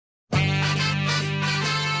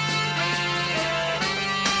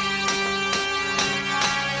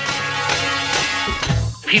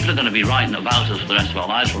People are going to be writing about us for the rest of our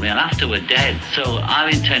lives, probably, and after we're dead. So I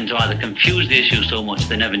intend to either confuse the issue so much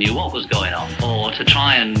they never knew what was going on, or to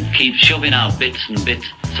try and keep shoving out bits and bits.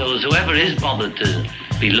 So as whoever is bothered to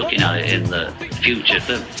be looking at it in the future,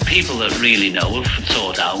 the people that really know will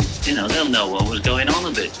sort out, they'll know what was going on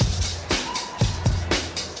a bit.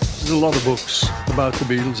 There's a lot of books about the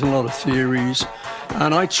Beatles and a lot of theories,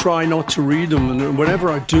 and I try not to read them, and whenever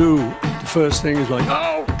I do, the first thing is like,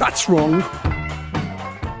 oh, that's wrong.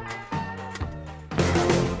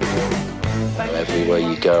 Everywhere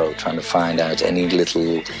you go, trying to find out any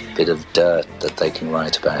little bit of dirt that they can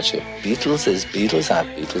write about you. Beatles is Beatles at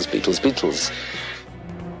Beatles, Beatles, Beatles.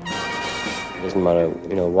 It doesn't matter,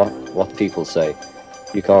 what people say.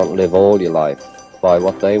 You can't live all your life by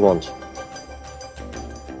what they want.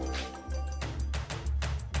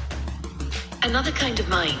 Another Kind of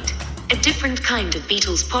Mind. A different kind of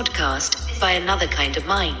Beatles podcast by another kind of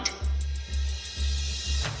mind.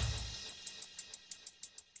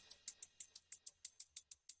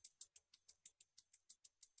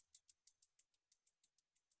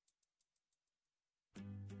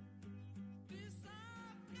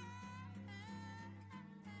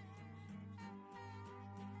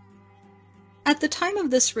 At the time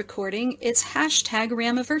of this recording, it's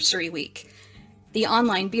 #Ramiversary Week. The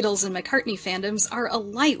online Beatles and McCartney fandoms are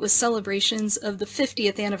alight with celebrations of the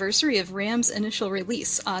 50th anniversary of Ram's initial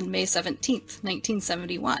release on May 17th,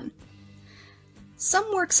 1971.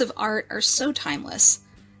 Some works of art are so timeless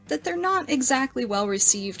that they're not exactly well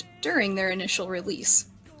received during their initial release,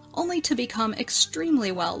 only to become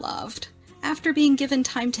extremely well loved after being given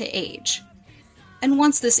time to age. And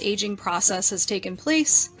once this aging process has taken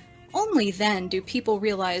place, only then do people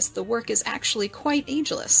realize the work is actually quite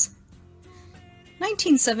ageless.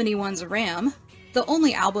 1971's Ram, the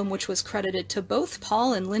only album which was credited to both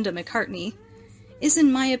Paul and Linda McCartney, is in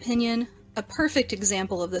my opinion a perfect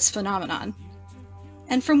example of this phenomenon.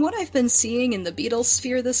 And from what I've been seeing in the Beatles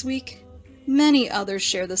sphere this week, many others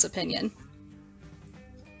share this opinion.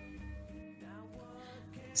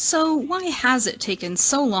 So why has it taken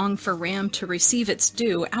so long for Ram to receive its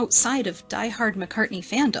due outside of die-hard McCartney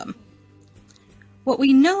fandom? What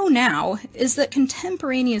we know now is that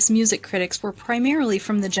contemporaneous music critics were primarily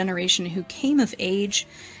from the generation who came of age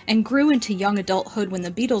and grew into young adulthood when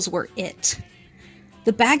the Beatles were it.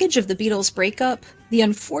 The baggage of the Beatles breakup, the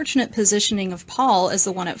unfortunate positioning of Paul as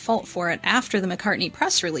the one at fault for it after the McCartney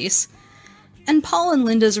press release, and Paul and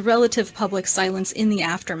Linda's relative public silence in the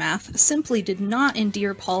aftermath simply did not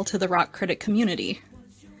endear Paul to the rock critic community.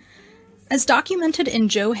 As documented in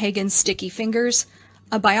Joe Hagan's Sticky Fingers,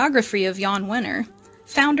 a biography of Jan Wenner,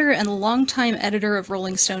 founder and longtime editor of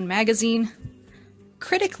Rolling Stone magazine,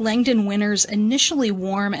 critic Langdon Wenner's initially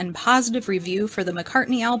warm and positive review for the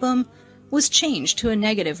McCartney album was changed to a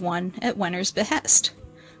negative one at Wenner's behest,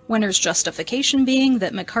 Wenner's justification being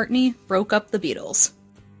that McCartney broke up the Beatles.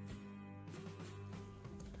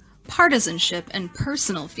 Partisanship and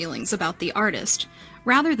personal feelings about the artist,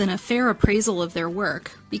 rather than a fair appraisal of their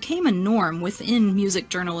work, became a norm within music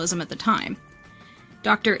journalism at the time.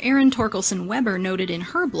 Dr. Erin Torkelson Weber noted in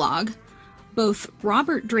her blog, both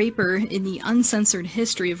Robert Draper in the Uncensored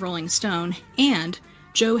History of Rolling Stone and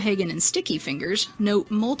Joe Hagan in Sticky Fingers note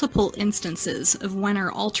multiple instances of Wenner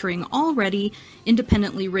altering already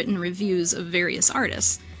independently written reviews of various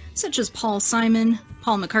artists, such as Paul Simon,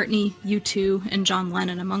 Paul McCartney, U2, and John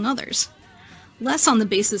Lennon, among others. Less on the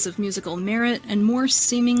basis of musical merit, and more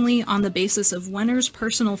seemingly on the basis of Wenner's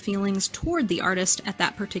personal feelings toward the artist at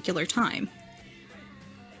that particular time.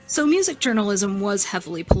 So music journalism was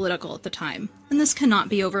heavily political at the time, and this cannot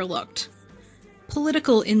be overlooked.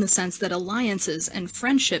 Political in the sense that alliances and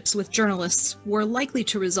friendships with journalists were likely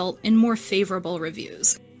to result in more favorable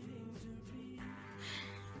reviews.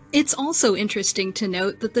 It's also interesting to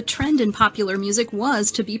note that the trend in popular music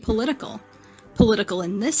was to be political. Political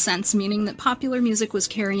in this sense meaning that popular music was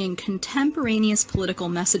carrying contemporaneous political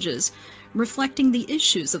messages, reflecting the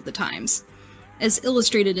issues of the times. As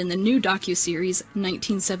illustrated in the new docuseries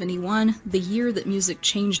 1971, The Year That Music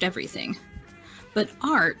Changed Everything. But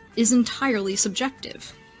art is entirely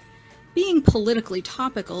subjective. Being politically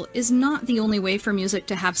topical is not the only way for music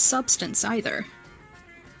to have substance either.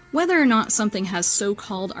 Whether or not something has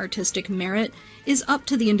so-called artistic merit is up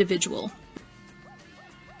to the individual.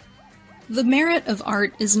 The merit of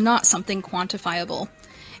art is not something quantifiable,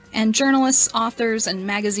 and journalists, authors, and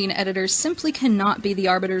magazine editors simply cannot be the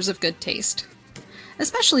arbiters of good taste.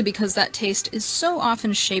 Especially because that taste is so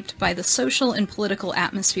often shaped by the social and political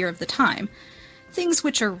atmosphere of the time, things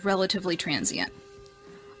which are relatively transient.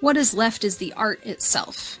 What is left is the art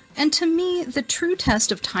itself, and to me, the true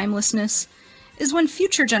test of timelessness is when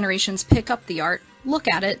future generations pick up the art look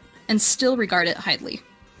at it, and still regard it highly.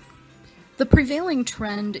 The prevailing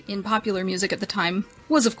trend in popular music at the time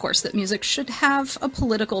was, of course, that music should have a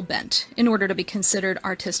political bent in order to be considered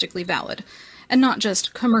artistically valid, and not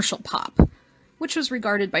just commercial pop, which was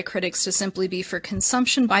regarded by critics to simply be for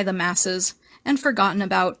consumption by the masses and forgotten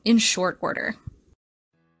about in short order.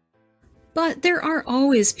 But there are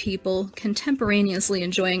always people contemporaneously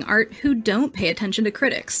enjoying art who don't pay attention to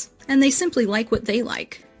critics, and they simply like what they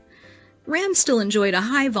like. Ram still enjoyed a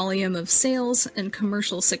high volume of sales and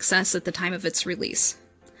commercial success at the time of its release.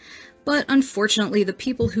 But unfortunately, the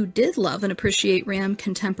people who did love and appreciate Ram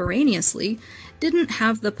contemporaneously didn't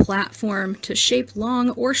have the platform to shape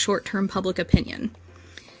long or short-term public opinion.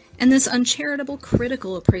 And this uncharitable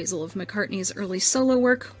critical appraisal of McCartney's early solo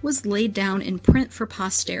work was laid down in print for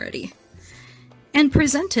posterity, and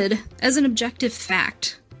presented as an objective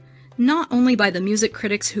fact, not only by the music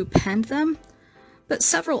critics who penned them, but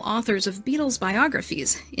several authors of Beatles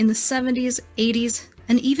biographies in the 70s, 80s,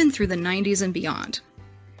 and even through the 90s and beyond.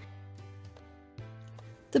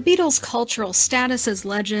 The Beatles' cultural status as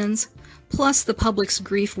legends, plus the public's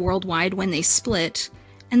grief worldwide when they split,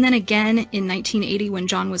 and then again in 1980 when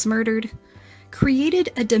John was murdered,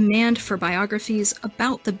 created a demand for biographies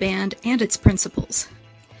about the band and its principles.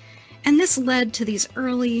 And this led to these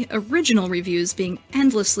early, original reviews being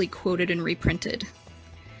endlessly quoted and reprinted.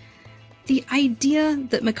 The idea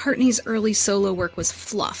that McCartney's early solo work was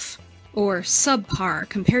fluff, or subpar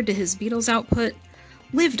compared to his Beatles output,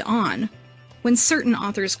 lived on when certain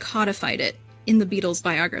authors codified it in the Beatles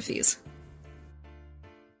biographies.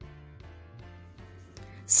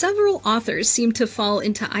 Several authors seem to fall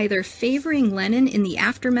into either favoring Lennon in the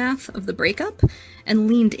aftermath of the breakup and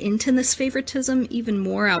leaned into this favoritism even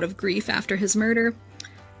more out of grief after his murder,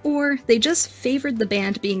 or they just favored the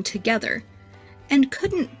band being together and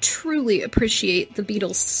couldn't truly appreciate the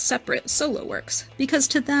Beatles' separate solo works, because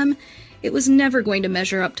to them, it was never going to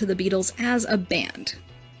measure up to the Beatles as a band.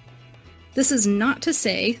 This is not to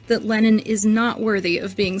say that Lennon is not worthy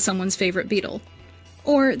of being someone's favorite Beatle,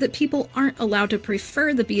 or that people aren't allowed to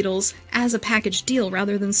prefer the Beatles as a package deal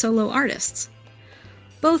rather than solo artists.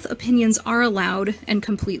 Both opinions are allowed and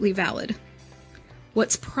completely valid.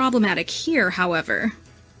 What's problematic here, however,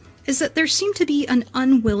 is that there seemed to be an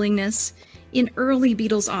unwillingness in early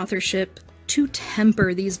Beatles authorship to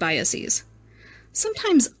temper these biases,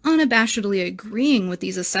 sometimes unabashedly agreeing with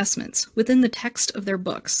these assessments within the text of their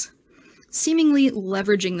books, seemingly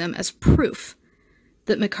leveraging them as proof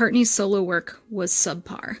that McCartney's solo work was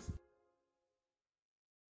subpar.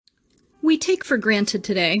 We take for granted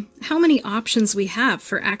today how many options we have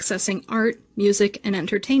for accessing art, music, and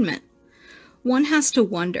entertainment. One has to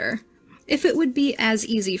wonder if it would be as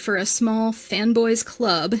easy for a small fanboys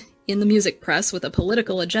club in the music press with a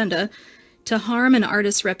political agenda to harm an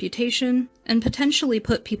artist's reputation and potentially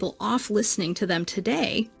put people off listening to them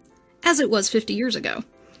today as it was 50 years ago.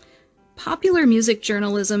 Popular music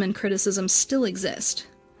journalism and criticism still exist,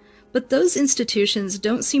 but those institutions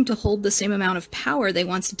don't seem to hold the same amount of power they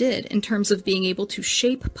once did in terms of being able to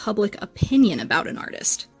shape public opinion about an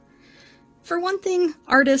artist. For one thing,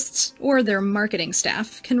 artists or their marketing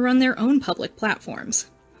staff can run their own public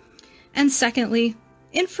platforms. And secondly,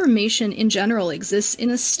 information in general exists in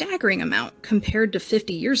a staggering amount compared to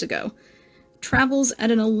 50 years ago, travels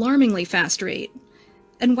at an alarmingly fast rate,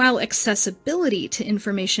 and while accessibility to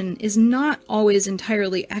information is not always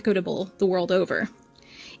entirely equitable the world over,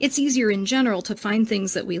 it's easier in general to find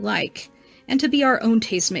things that we like, and to be our own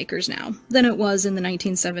tastemakers now, than it was in the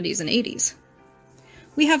 1970s and 80s.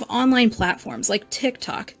 We have online platforms like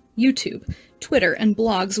TikTok, YouTube, Twitter, and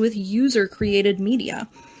blogs with user-created media.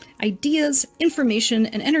 Ideas, information,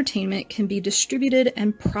 and entertainment can be distributed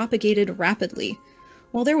and propagated rapidly,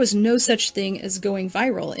 while there was no such thing as going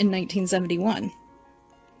viral in 1971.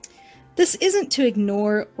 This isn't to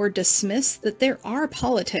ignore or dismiss that there are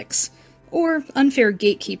politics or unfair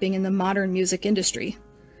gatekeeping in the modern music industry,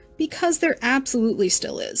 because there absolutely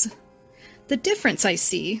still is. The difference I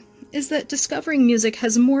see is that discovering music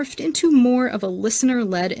has morphed into more of a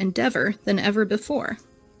listener-led endeavor than ever before.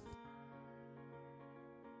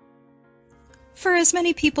 For as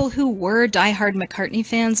many people who were diehard McCartney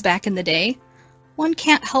fans back in the day, one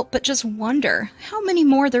can't help but just wonder how many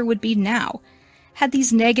more there would be now, had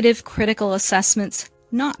these negative critical assessments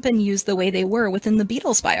not been used the way they were within the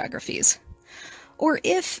Beatles biographies. Or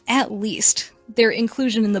if, at least, their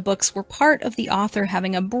inclusion in the books were part of the author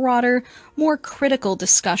having a broader, more critical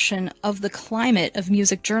discussion of the climate of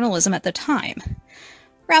music journalism at the time,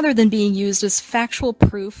 rather than being used as factual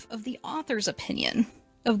proof of the author's opinion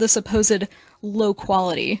of the supposed low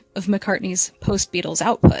quality of McCartney's post-Beatles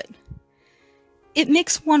output. It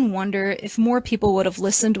makes one wonder if more people would have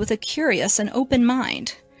listened with a curious and open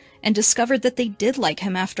mind, and discovered that they did like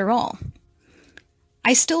him after all.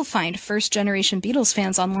 I still find first-generation Beatles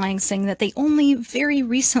fans online saying that they only very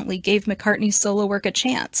recently gave McCartney's solo work a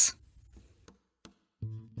chance.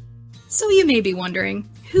 So you may be wondering,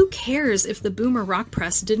 who cares if the boomer rock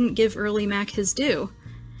press didn't give early Mac his due?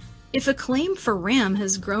 If acclaim for Ram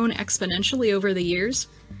has grown exponentially over the years,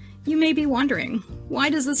 you may be wondering, why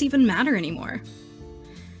does this even matter anymore?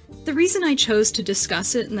 The reason I chose to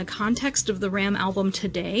discuss it in the context of the Ram album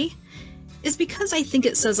today is because I think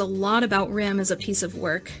it says a lot about Ram as a piece of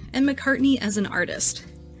work and McCartney as an artist.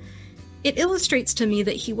 It illustrates to me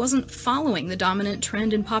that he wasn't following the dominant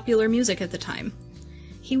trend in popular music at the time.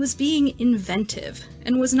 He was being inventive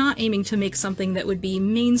and was not aiming to make something that would be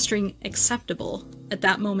mainstream acceptable at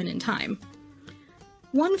that moment in time.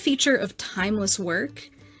 One feature of timeless work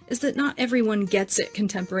is that not everyone gets it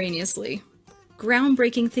contemporaneously.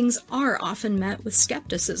 Groundbreaking things are often met with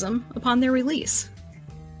skepticism upon their release.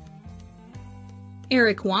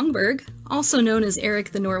 Erik Wangberg, also known as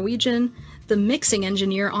Eric the Norwegian, the mixing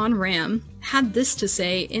engineer on Ram, had this to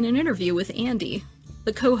say in an interview with Andy,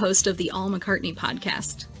 the co-host of the All McCartney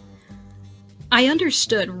podcast. I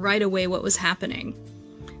understood right away what was happening.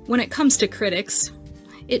 When it comes to critics,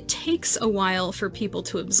 it takes a while for people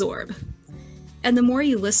to absorb. And the more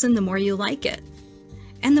you listen, the more you like it.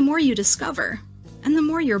 And the more you discover, and the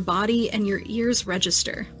more your body and your ears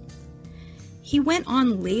register. He went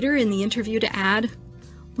on later in the interview to add,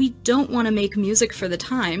 "We don't want to make music for the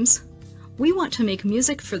times. We want to make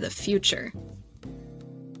music for the future."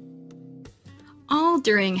 All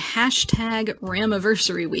during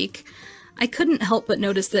 #Ramiversary week, I couldn't help but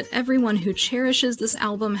notice that everyone who cherishes this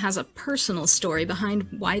album has a personal story behind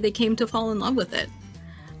why they came to fall in love with it.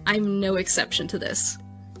 I'm no exception to this.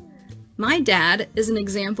 My dad is an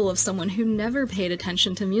example of someone who never paid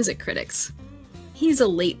attention to music critics. He's a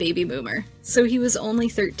late baby boomer, so he was only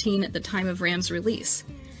 13 at the time of Ram's release.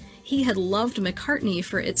 He had loved McCartney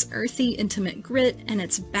for its earthy, intimate grit and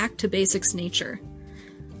its back-to-basics nature.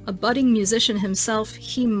 A budding musician himself,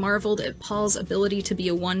 he marveled at Paul's ability to be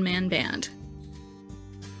a one-man band.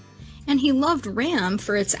 And he loved Ram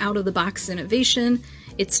for its out-of-the-box innovation,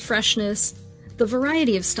 its freshness, the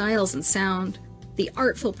variety of styles and sound, the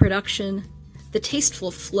artful production, the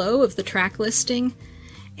tasteful flow of the track listing,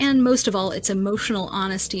 and most of all, its emotional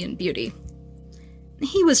honesty and beauty.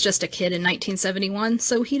 He was just a kid in 1971,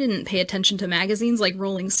 so he didn't pay attention to magazines like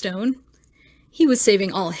Rolling Stone. He was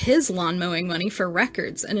saving all his lawn mowing money for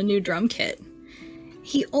records and a new drum kit.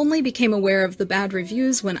 He only became aware of the bad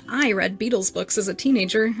reviews when I read Beatles books as a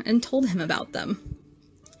teenager and told him about them.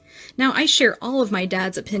 Now, I share all of my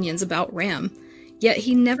dad's opinions about Ram, yet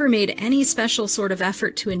he never made any special sort of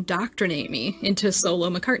effort to indoctrinate me into solo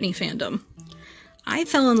McCartney fandom. I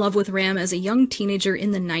fell in love with Ram as a young teenager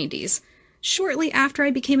in the 90s, shortly after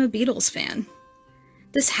I became a Beatles fan.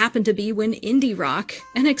 This happened to be when indie rock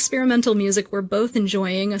and experimental music were both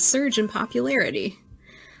enjoying a surge in popularity.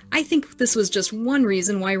 I think this was just one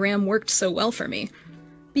reason why Ram worked so well for me,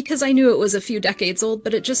 because I knew it was a few decades old,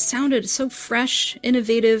 but it just sounded so fresh,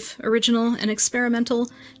 innovative, original, and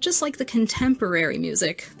experimental, just like the contemporary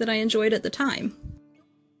music that I enjoyed at the time.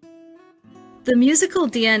 The musical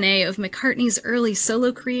DNA of McCartney's early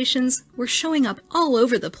solo creations were showing up all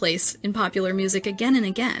over the place in popular music again and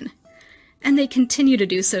again, and they continue to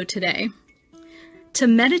do so today. To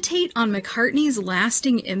meditate on McCartney's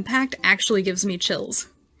lasting impact actually gives me chills.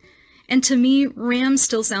 And to me, Ram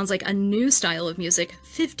still sounds like a new style of music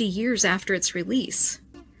 50 years after its release.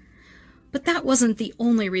 But that wasn't the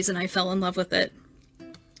only reason I fell in love with it.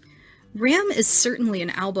 Ram is certainly an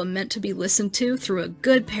album meant to be listened to through a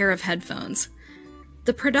good pair of headphones.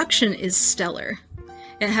 The production is stellar.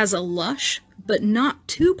 It has a lush, but not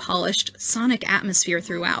too polished, sonic atmosphere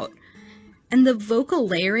throughout. And the vocal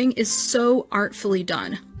layering is so artfully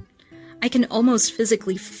done. I can almost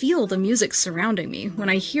physically feel the music surrounding me when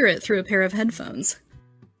I hear it through a pair of headphones.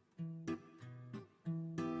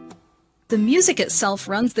 The music itself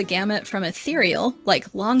runs the gamut from ethereal,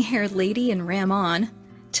 like Long-Haired Lady and Ram On,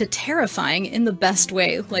 to terrifying in the best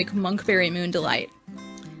way, like Monkberry Moon Delight.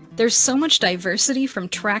 There's so much diversity from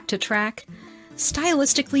track to track,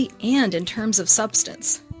 stylistically and in terms of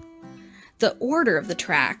substance. The order of the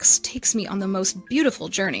tracks takes me on the most beautiful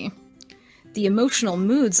journey. The emotional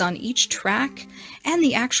moods on each track and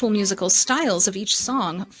the actual musical styles of each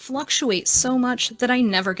song fluctuate so much that I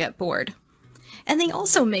never get bored. And they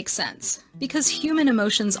also make sense, because human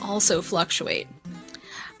emotions also fluctuate.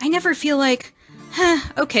 I never feel like,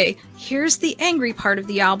 okay, here's the angry part of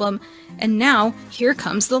the album, and now here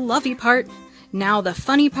comes the lovey part, now the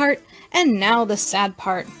funny part, And now the sad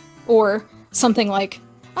part. Or something like,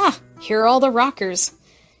 here are all the rockers.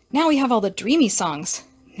 Now we have all the dreamy songs.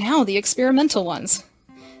 Now the experimental ones.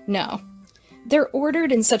 No. They're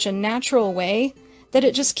ordered in such a natural way that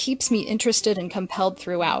it just keeps me interested and compelled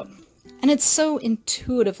throughout. And it's so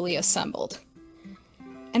intuitively assembled.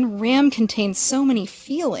 And Ram contains so many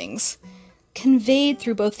feelings, conveyed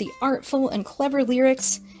through both the artful and clever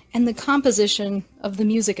lyrics and the composition of the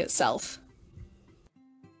music itself.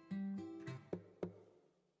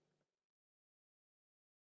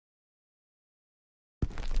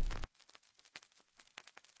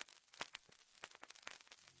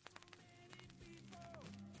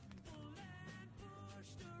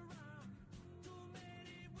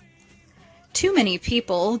 Too Many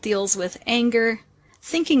People deals with anger,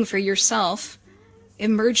 thinking for yourself,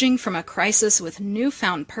 emerging from a crisis with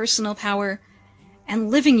newfound personal power,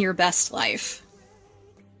 and living your best life.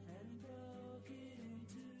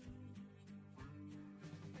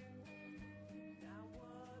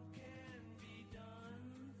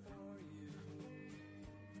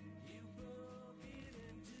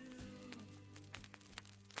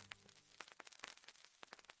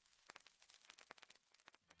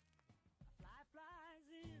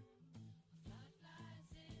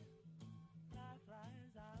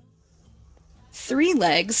 Three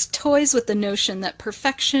Legs toys with the notion that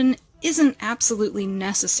perfection isn't absolutely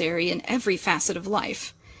necessary in every facet of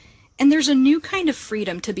life, and there's a new kind of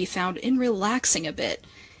freedom to be found in relaxing a bit,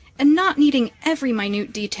 and not needing every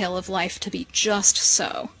minute detail of life to be just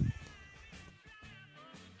so.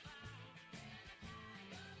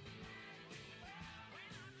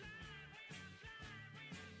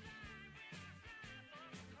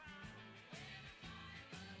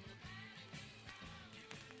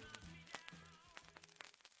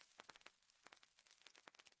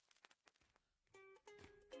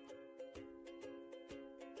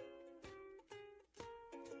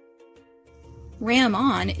 Ram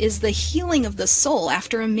On is the healing of the soul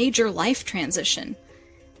after a major life transition.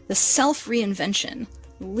 The self-reinvention,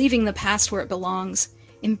 leaving the past where it belongs,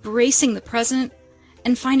 embracing the present,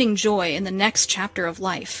 and finding joy in the next chapter of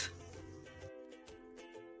life.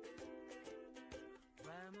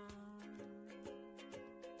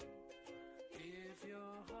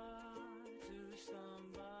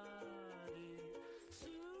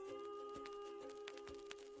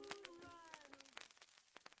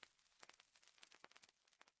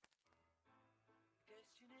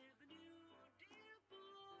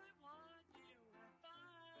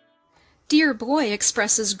 Dear Boy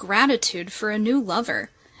expresses gratitude for a new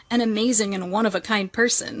lover, an amazing and one-of-a-kind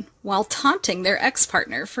person, while taunting their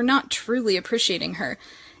ex-partner for not truly appreciating her,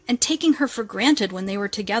 and taking her for granted when they were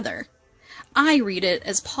together. I read it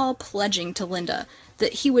as Paul pledging to Linda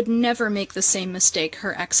that he would never make the same mistake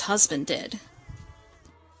her ex-husband did.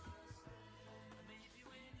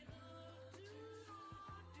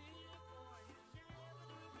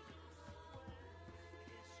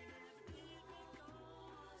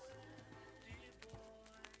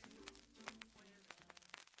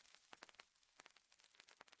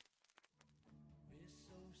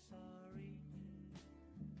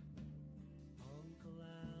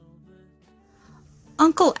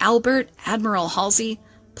 Uncle Albert, Admiral Halsey,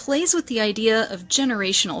 plays with the idea of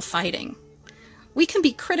generational fighting. We can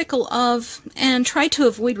be critical of, and try to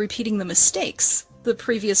avoid repeating the mistakes the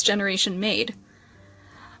previous generation made.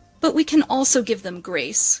 But we can also give them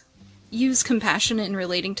grace, use compassion in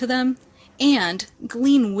relating to them, and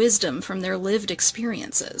glean wisdom from their lived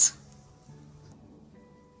experiences.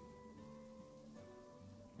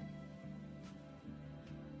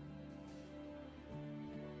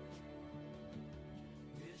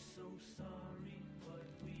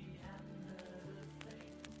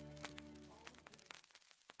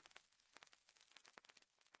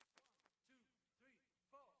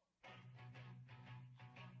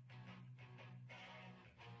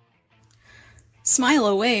 Smile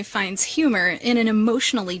Away finds humor in an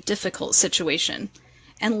emotionally difficult situation,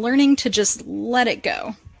 and learning to just let it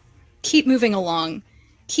go. Keep moving along,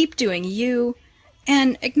 keep doing you,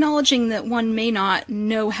 and acknowledging that one may not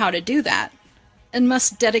know how to do that, and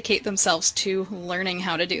must dedicate themselves to learning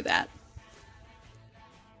how to do that.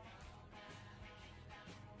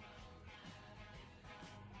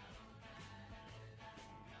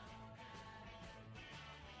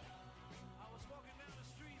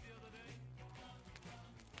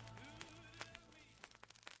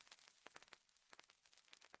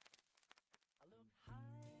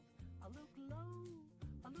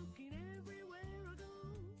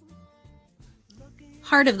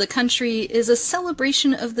 Heart of the Country is a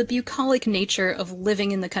celebration of the bucolic nature of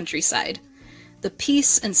living in the countryside. The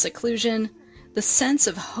peace and seclusion, the sense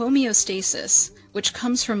of homeostasis which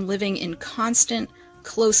comes from living in constant,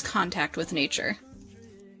 close contact with nature.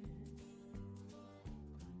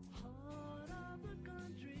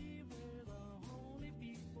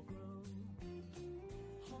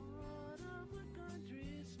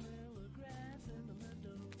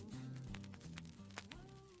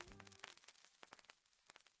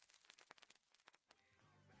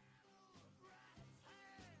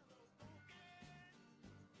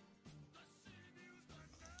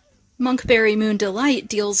 Monkberry Moon Delight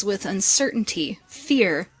deals with uncertainty,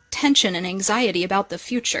 fear, tension, and anxiety about the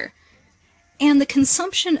future, and the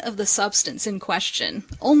consumption of the substance in question,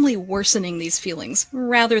 only worsening these feelings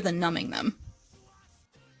rather than numbing them.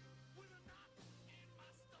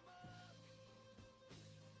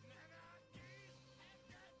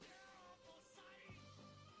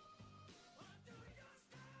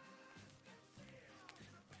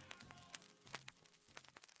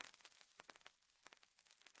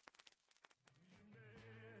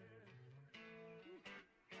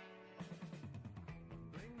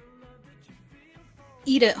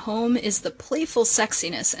 Eat at Home is the playful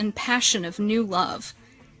sexiness and passion of new love,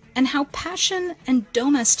 and how passion and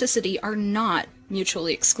domesticity are not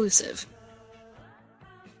mutually exclusive.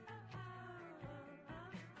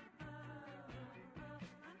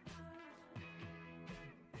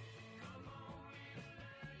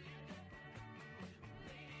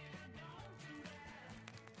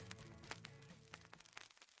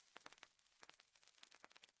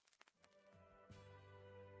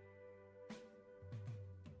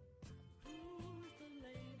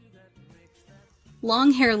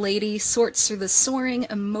 Long-Hair Lady sorts through the soaring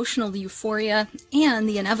emotional euphoria and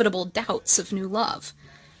the inevitable doubts of new love,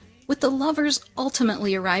 with the lovers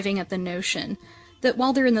ultimately arriving at the notion that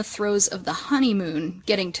while they're in the throes of the honeymoon,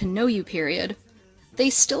 getting to know you period,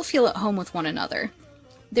 they still feel at home with one another.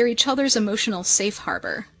 They're each other's emotional safe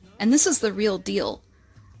harbor, and this is the real deal.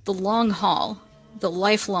 The long haul, the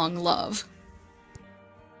lifelong love.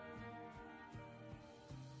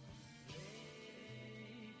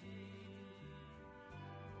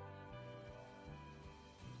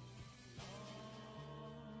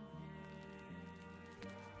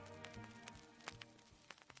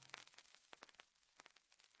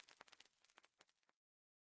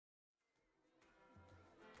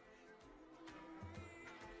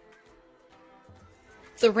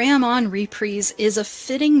 The Ram On reprise is a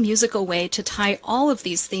fitting musical way to tie all of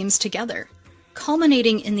these themes together,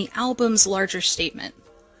 culminating in the album's larger statement.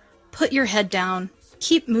 Put your head down,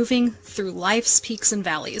 keep moving through life's peaks and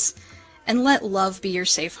valleys, and let love be your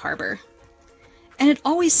safe harbor. And it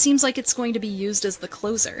always seems like it's going to be used as the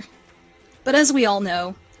closer. But as we all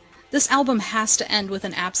know, this album has to end with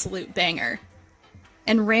an absolute banger.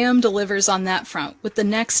 And Ram delivers on that front with the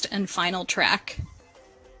next and final track.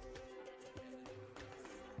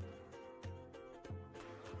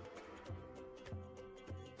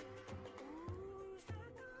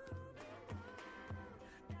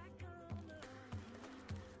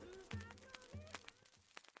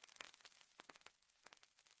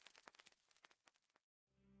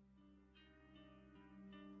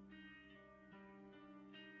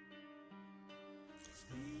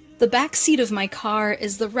 The backseat of my car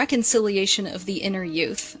is the reconciliation of the inner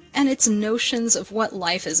youth, and its notions of what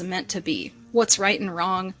life is meant to be, what's right and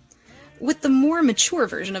wrong, with the more mature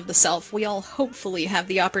version of the self we all hopefully have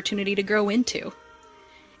the opportunity to grow into.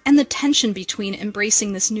 And the tension between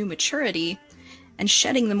embracing this new maturity and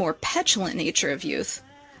shedding the more petulant nature of youth,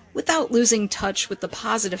 without losing touch with the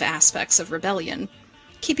positive aspects of rebellion,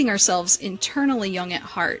 keeping ourselves internally young at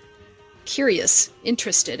heart, curious,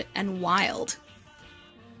 interested, and wild.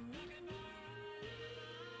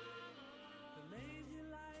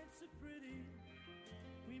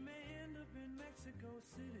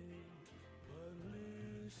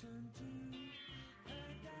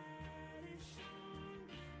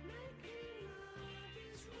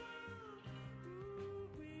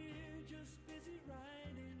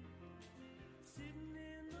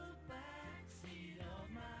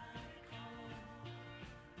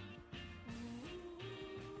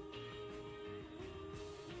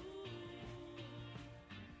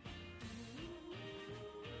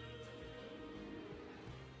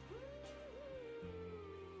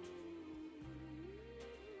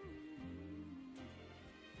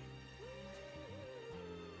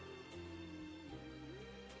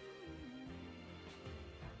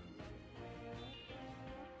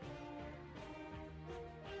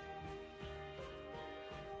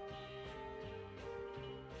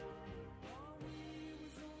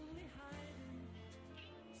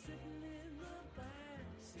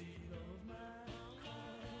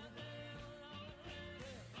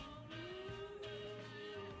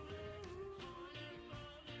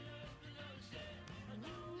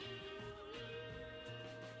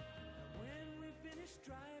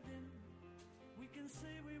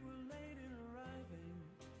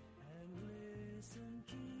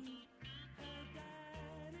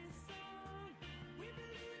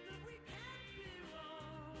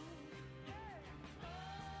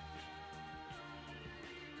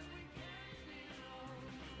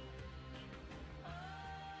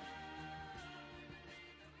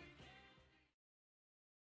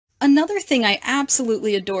 Another thing I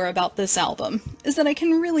absolutely adore about this album is that I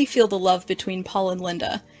can really feel the love between Paul and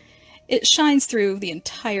Linda. It shines through the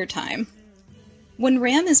entire time. When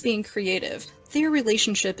Ram is being creative, their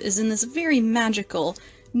relationship is in this very magical,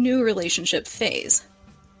 new relationship phase.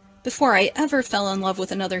 Before I ever fell in love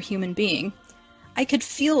with another human being, I could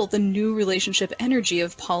feel the new relationship energy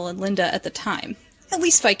of Paul and Linda at the time, at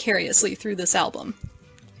least vicariously through this album.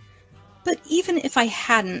 But even if I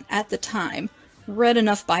hadn't, at the time, read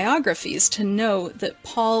enough biographies to know that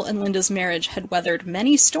Paul and Linda's marriage had weathered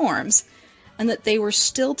many storms, and that they were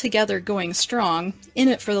still together going strong, in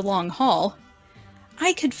it for the long haul,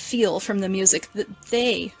 I could feel from the music that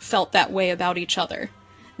they felt that way about each other.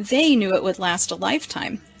 They knew it would last a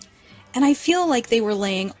lifetime. And I feel like they were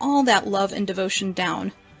laying all that love and devotion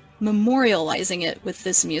down, memorializing it with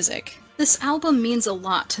this music. This album means a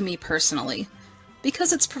lot to me personally,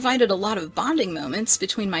 because it's provided a lot of bonding moments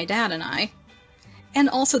between my dad and I, and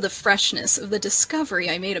also the freshness of the discovery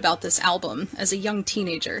I made about this album as a young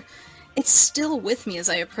teenager. It's still with me as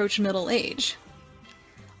I approach middle age.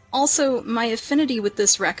 Also, my affinity with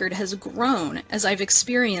this record has grown as I've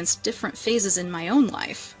experienced different phases in my own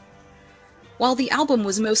life. While the album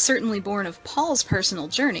was most certainly born of Paul's personal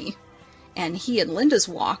journey, and he and Linda's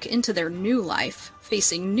walk into their new life,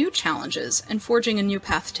 facing new challenges and forging a new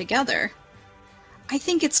path together, I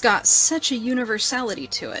think it's got such a universality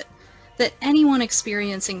to it that anyone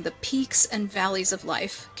experiencing the peaks and valleys of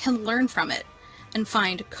life can learn from it and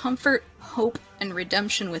find comfort, hope, and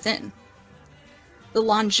redemption within. The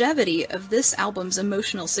longevity of this album's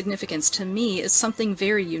emotional significance to me is something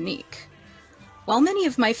very unique. While many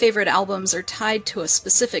of my favorite albums are tied to a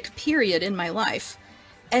specific period in my life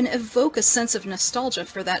and evoke a sense of nostalgia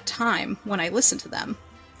for that time when I listen to them,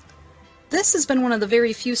 this has been one of the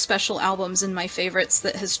very few special albums in my favorites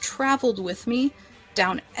that has traveled with me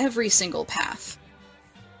down every single path.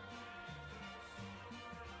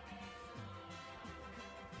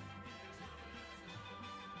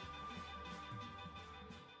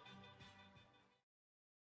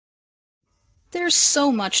 There's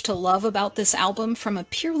so much to love about this album from a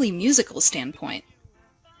purely musical standpoint.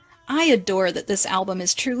 I adore that this album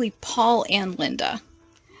is truly Paul and Linda.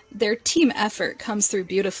 Their team effort comes through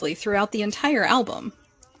beautifully throughout the entire album.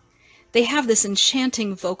 They have this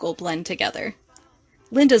enchanting vocal blend together.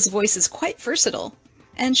 Linda's voice is quite versatile,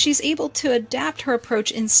 and she's able to adapt her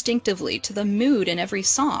approach instinctively to the mood in every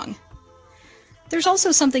song. There's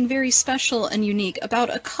also something very special and unique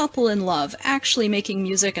about a couple in love actually making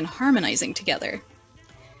music and harmonizing together.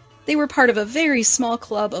 They were part of a very small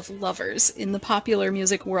club of lovers in the popular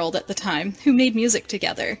music world at the time who made music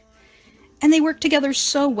together, and they worked together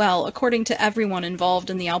so well according to everyone involved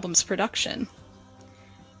in the album's production.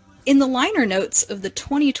 In the liner notes of the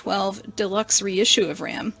 2012 deluxe reissue of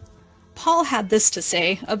Ram, Paul had this to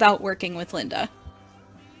say about working with Linda.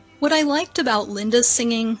 What I liked about Linda's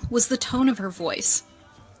singing was the tone of her voice.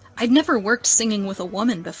 I'd never worked singing with a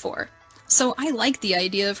woman before, so I liked the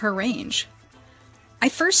idea of her range. I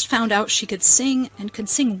first found out she could sing and could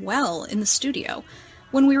sing well in the studio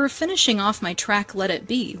when we were finishing off my track Let It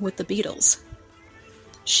Be with the Beatles.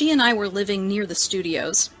 She and I were living near the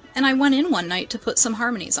studios, and I went in one night to put some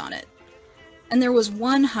harmonies on it. And there was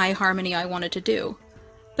one high harmony I wanted to do,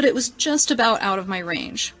 but it was just about out of my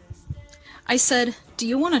range. I said, "Do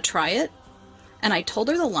you want to try it?" And I told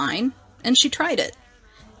her the line, and she tried it.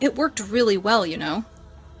 It worked really well, you know.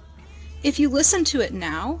 If you listen to it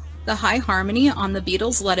now, the high harmony on the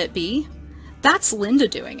Beatles' Let It Be, that's Linda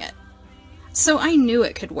doing it. So I knew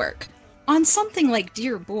it could work. On something like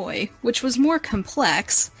Dear Boy, which was more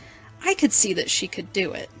complex, I could see that she could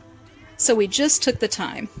do it. So we just took the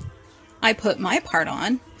time. I put my part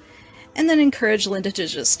on, and then encouraged Linda to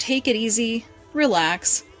just take it easy,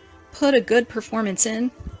 relax, put a good performance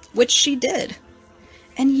in, which she did.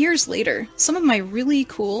 And years later, some of my really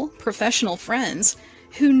cool professional friends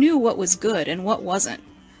who knew what was good and what wasn't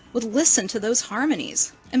would listen to those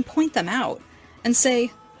harmonies and point them out and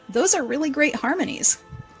say, "Those are really great harmonies."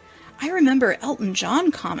 I remember Elton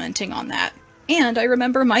John commenting on that, and I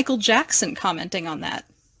remember Michael Jackson commenting on that.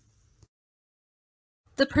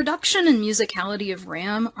 The production and musicality of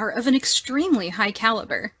Ram are of an extremely high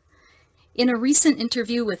caliber. In a recent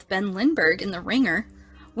interview with Ben Lindbergh in The Ringer,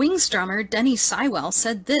 Wings drummer Denny Sywell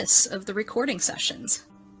said this of the recording sessions.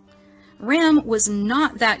 Ram was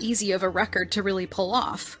not that easy of a record to really pull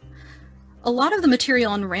off. A lot of the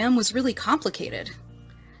material on Ram was really complicated.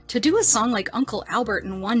 To do a song like Uncle Albert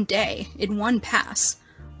in one day, in one pass,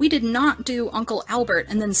 we did not do Uncle Albert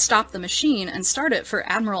and then stop the machine and start it for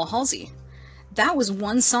Admiral Halsey. That was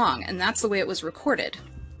one song, and that's the way it was recorded.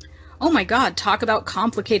 Oh my god, talk about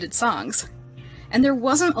complicated songs. And there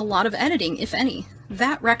wasn't a lot of editing, if any.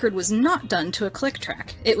 That record was not done to a click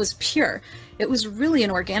track. It was pure. It was really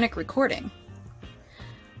an organic recording.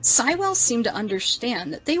 Seiwell seemed to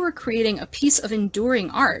understand that they were creating a piece of enduring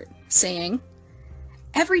art, saying,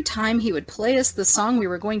 every time he would play us the song we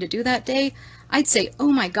were going to do that day, I'd say,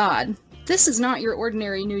 oh my god, this is not your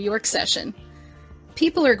ordinary New York session.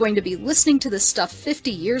 People are going to be listening to this stuff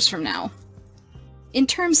 50 years from now. In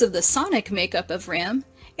terms of the sonic makeup of Ram,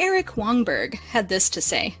 Eric Wongberg had this to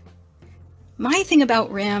say. My thing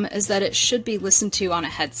about Ram is that it should be listened to on a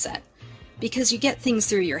headset, because you get things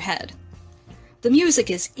through your head. The music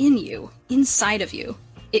is in you, inside of you.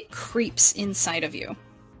 It creeps inside of you.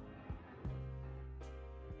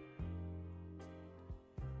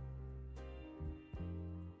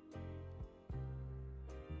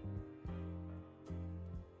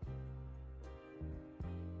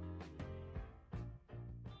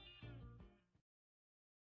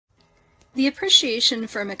 The appreciation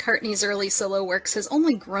for McCartney's early solo works has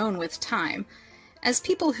only grown with time, as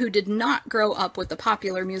people who did not grow up with the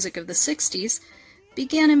popular music of the 60s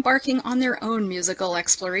began embarking on their own musical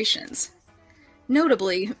explorations.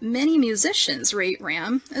 Notably, many musicians rate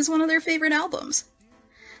Ram as one of their favorite albums.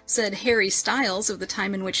 Said Harry Styles of the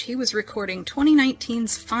time in which he was recording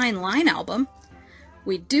 2019's Fine Line album,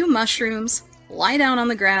 "We'd do mushrooms, lie down on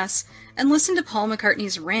the grass, and listen to Paul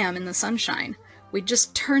McCartney's Ram in the sunshine. We'd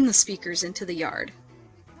just turn the speakers into the yard."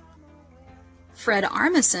 Fred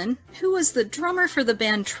Armisen, who was the drummer for the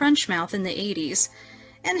band Trenchmouth in the 80s,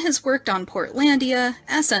 and has worked on Portlandia,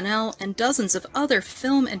 SNL, and dozens of other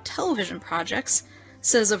film and television projects,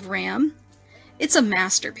 says of Ram, "It's a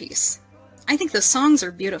masterpiece. I think the songs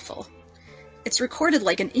are beautiful. It's recorded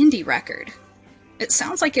like an indie record. It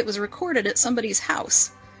sounds like it was recorded at somebody's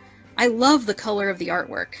house. I love the color of the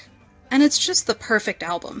artwork. And it's just the perfect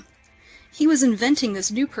album. He was inventing this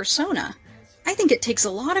new persona. I think it takes a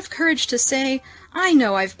lot of courage to say, I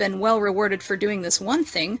know I've been well rewarded for doing this one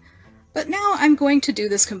thing, but now I'm going to do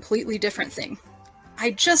this completely different thing.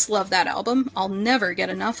 I just love that album. I'll never get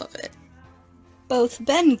enough of it." Both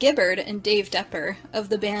Ben Gibbard and Dave Depper of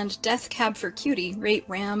the band Death Cab for Cutie rate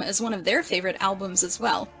Ram as one of their favorite albums as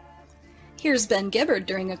well. Here's Ben Gibbard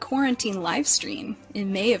during a quarantine live stream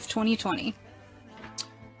in May of 2020.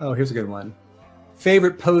 Oh, here's a good one.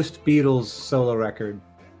 Favorite post-Beatles solo record?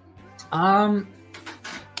 I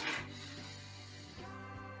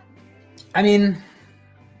mean,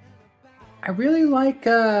 I really like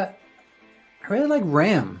Ram,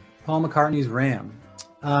 Paul McCartney's Ram.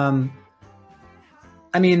 I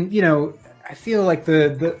mean, you know, I feel like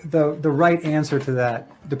the right answer to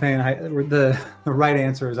that, depending on how, the right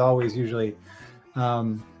answer is always usually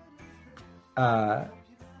the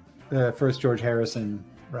first George Harrison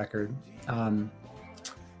record.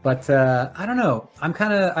 But I don't know. I'm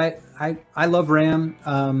kind of I love Ram.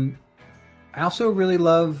 I also really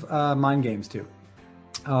love Mind Games too.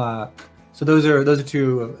 So those are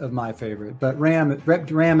two of my favorite. But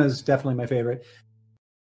Ram is definitely my favorite.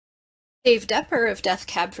 Dave Depper of Death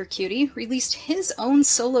Cab for Cutie released his own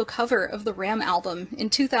solo cover of the Ram album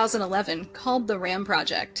in 2011 called The Ram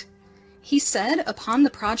Project. He said upon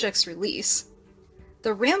the project's release,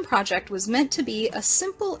 "The Ram Project was meant to be a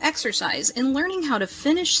simple exercise in learning how to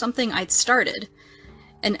finish something I'd started,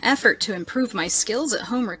 an effort to improve my skills at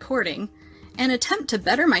home recording, an attempt to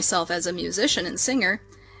better myself as a musician and singer,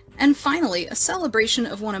 and finally a celebration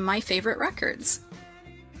of one of my favorite records."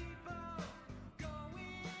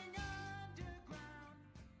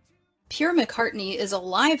 Pure McCartney is a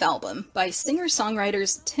live album by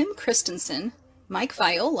singer-songwriters Tim Christensen, Mike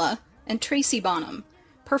Viola, and Tracy Bonham,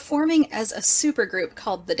 performing as a supergroup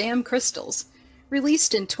called The Damn Crystals,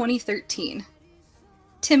 released in 2013.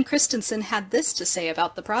 Tim Christensen had this to say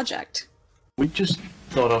about the project. We just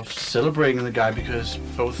thought of celebrating the guy because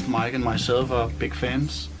both Mike and myself are big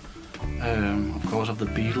fans, of course, of the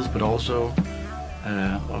Beatles, but also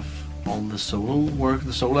of all the solo work,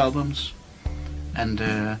 the solo albums. And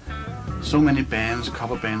so many bands,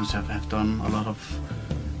 cover bands, have done a lot of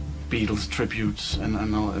Beatles tributes, and I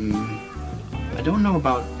don't know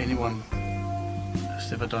about anyone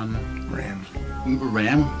has ever done Ram.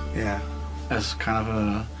 Yeah. As kind of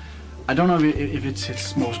a, I don't know if it's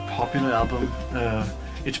his most popular album.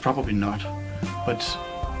 It's probably not, but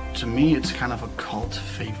to me it's kind of a cult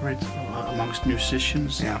favorite amongst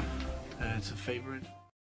musicians. Yeah. it's a favorite.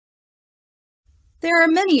 There are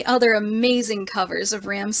many other amazing covers of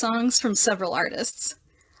Ram songs from several artists.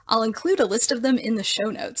 I'll include a list of them in the show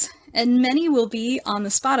notes, and many will be on the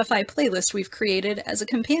Spotify playlist we've created as a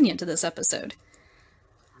companion to this episode.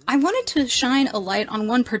 I wanted to shine a light on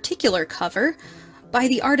one particular cover by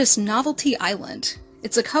the artist Novelty Island.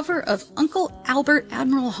 It's a cover of Uncle Albert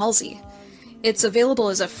Admiral Halsey. It's available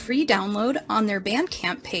as a free download on their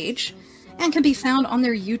Bandcamp page and can be found on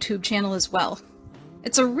their YouTube channel as well.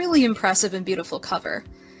 It's a really impressive and beautiful cover.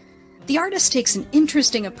 The artist takes an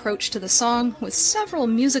interesting approach to the song with several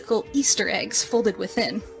musical Easter eggs folded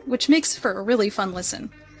within, which makes for a really fun listen.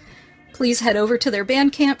 Please head over to their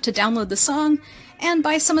Bandcamp to download the song and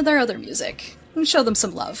buy some of their other music, and show them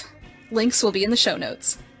some love. Links will be in the show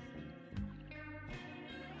notes.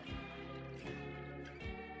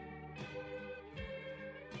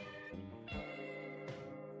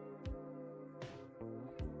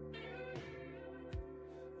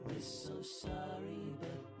 We're so sorry,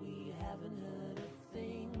 but we haven't heard a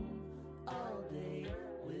thing all day.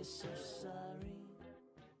 We're so sorry.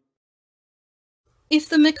 If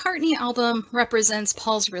the McCartney album represents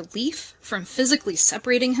Paul's relief from physically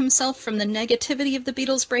separating himself from the negativity of the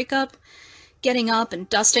Beatles' breakup, getting up and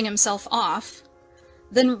dusting himself off,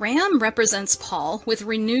 then Ram represents Paul with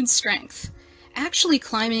renewed strength, actually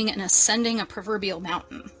climbing and ascending a proverbial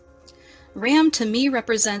mountain. Ram to me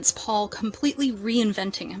represents Paul completely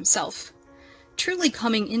reinventing himself, truly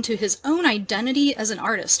coming into his own identity as an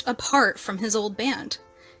artist apart from his old band.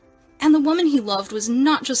 And the woman he loved was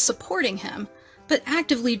not just supporting him, but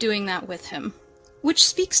actively doing that with him, which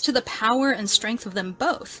speaks to the power and strength of them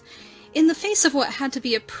both, in the face of what had to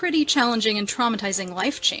be a pretty challenging and traumatizing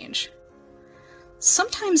life change.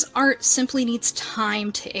 Sometimes art simply needs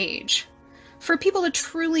time to age, for people to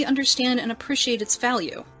truly understand and appreciate its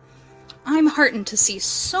value. I'm heartened to see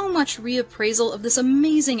so much reappraisal of this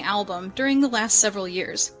amazing album during the last several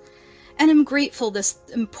years, and am grateful this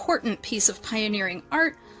important piece of pioneering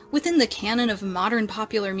art within the canon of modern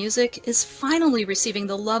popular music is finally receiving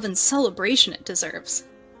the love and celebration it deserves.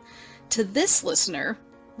 To this listener,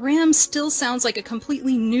 Ram still sounds like a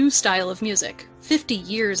completely new style of music, 50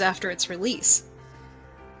 years after its release.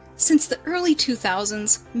 Since the early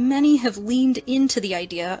 2000s, many have leaned into the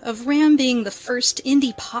idea of Ram being the first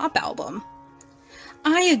indie pop album.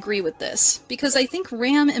 I agree with this, because I think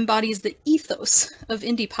Ram embodies the ethos of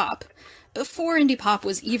indie pop, before indie pop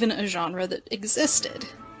was even a genre that existed.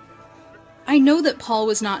 I know that Paul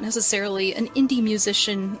was not necessarily an indie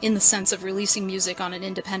musician in the sense of releasing music on an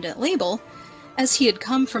independent label, as he had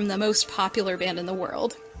come from the most popular band in the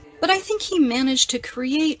world, but I think he managed to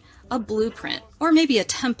create a blueprint, or maybe a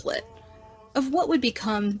template, of what would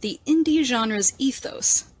become the indie genre's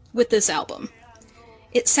ethos with this album.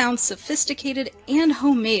 It sounds sophisticated and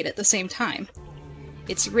homemade at the same time.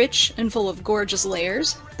 It's rich and full of gorgeous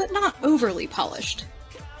layers, but not overly polished.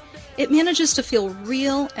 It manages to feel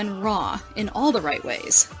real and raw in all the right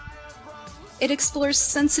ways. It explores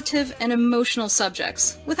sensitive and emotional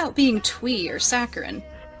subjects without being twee or saccharine.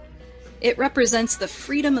 It represents the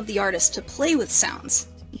freedom of the artist to play with sounds,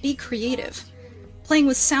 be creative, playing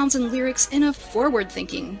with sounds and lyrics in a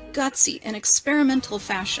forward-thinking, gutsy, and experimental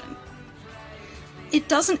fashion. It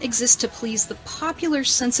doesn't exist to please the popular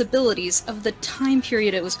sensibilities of the time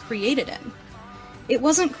period it was created in. It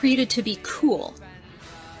wasn't created to be cool.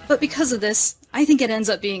 But because of this, I think it ends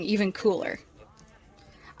up being even cooler.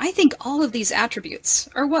 I think all of these attributes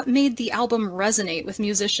are what made the album resonate with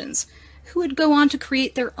musicians who would go on to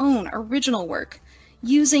create their own original work,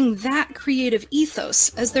 using that creative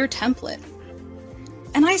ethos as their template.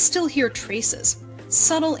 And I still hear traces,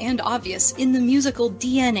 subtle and obvious, in the musical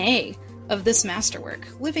DNA of this masterwork,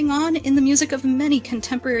 living on in the music of many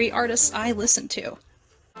contemporary artists I listen to.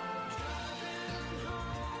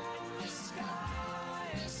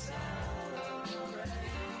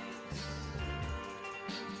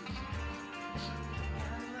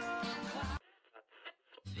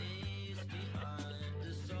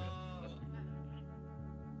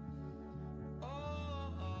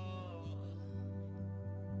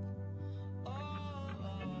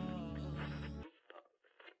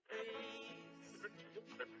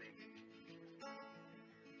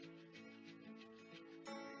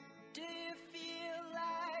 Do you feel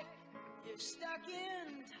like you're stuck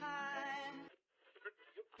in time?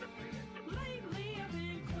 Lately I've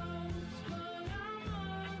been close, but I'm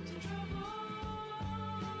up to trouble.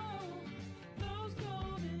 Those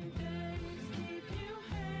golden days keep you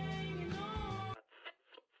hanging on.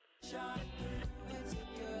 It's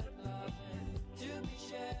good loving to be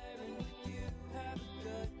sharing with you, have a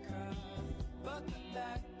good crowd. But the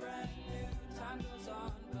back brand new time goes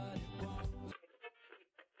on, but it won't.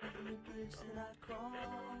 every bridge that I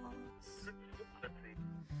cross,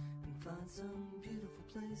 and find some beautiful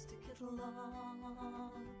place to get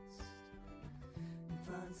lost, and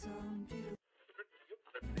find some beautiful.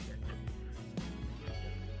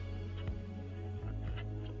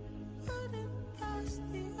 Running past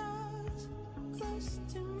the eyes, close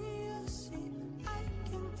to me, I see I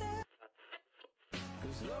can tell.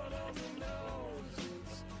 'Cause Lord only knows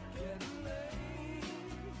it's getting late.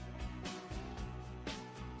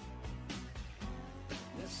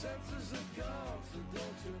 Your senses are gone, so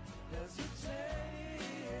don't you hesitate.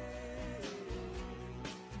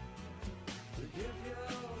 To give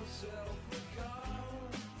yourself a call,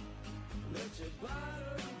 let your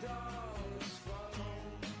bottom dollars fall.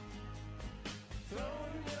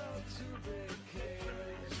 Throwing your two big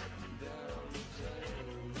cares down the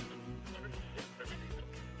drain.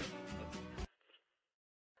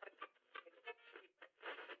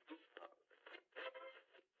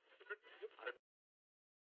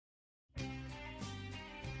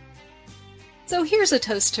 So here's a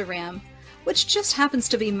toast to Ram, which just happens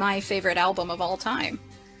to be my favorite album of all time.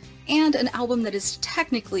 And an album that is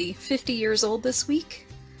technically 50 years old this week,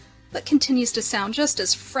 but continues to sound just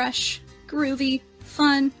as fresh, groovy,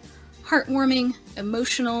 fun, heartwarming,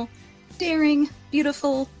 emotional, daring,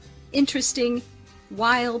 beautiful, interesting,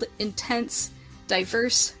 wild, intense,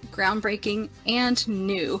 diverse, groundbreaking, and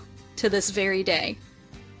new to this very day.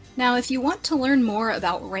 Now, if you want to learn more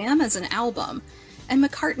about Ram as an album, and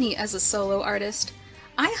McCartney as a solo artist,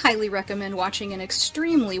 I highly recommend watching an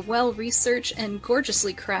extremely well-researched and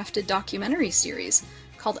gorgeously crafted documentary series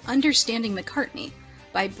called Understanding McCartney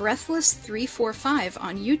by Breathless345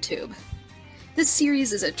 on YouTube. This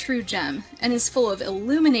series is a true gem and is full of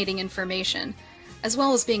illuminating information, as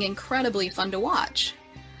well as being incredibly fun to watch.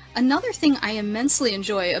 Another thing I immensely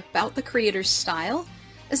enjoy about the creator's style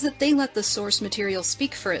is that they let the source material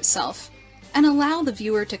speak for itself and allow the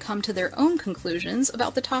viewer to come to their own conclusions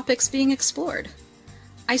about the topics being explored.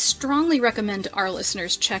 I strongly recommend our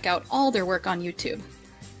listeners check out all their work on YouTube.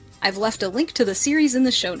 I've left a link to the series in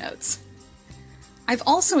the show notes. I've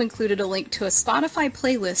also included a link to a Spotify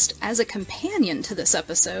playlist as a companion to this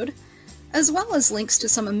episode, as well as links to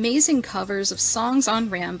some amazing covers of songs on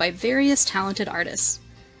Ram by various talented artists.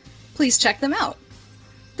 Please check them out.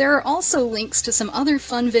 There are also links to some other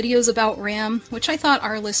fun videos about Ram, which I thought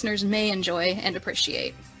our listeners may enjoy and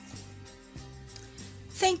appreciate.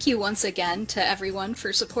 Thank you once again to everyone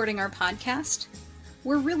for supporting our podcast.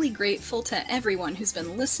 We're really grateful to everyone who's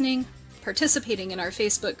been listening, participating in our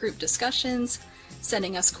Facebook group discussions,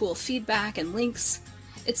 sending us cool feedback and links.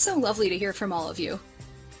 It's so lovely to hear from all of you.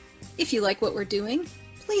 If you like what we're doing,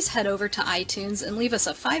 please head over to iTunes and leave us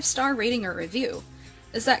a 5-star rating or review,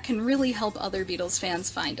 as that can really help other Beatles fans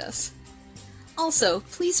find us. Also,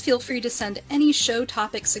 please feel free to send any show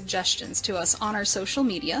topic suggestions to us on our social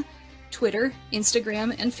media, Twitter,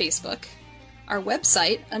 Instagram, and Facebook, our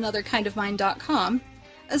website, anotherkindofmind.com,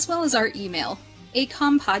 as well as our email,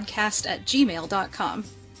 acompodcast@gmail.com.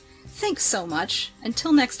 Thanks so much.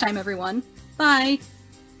 Until next time, everyone. Bye!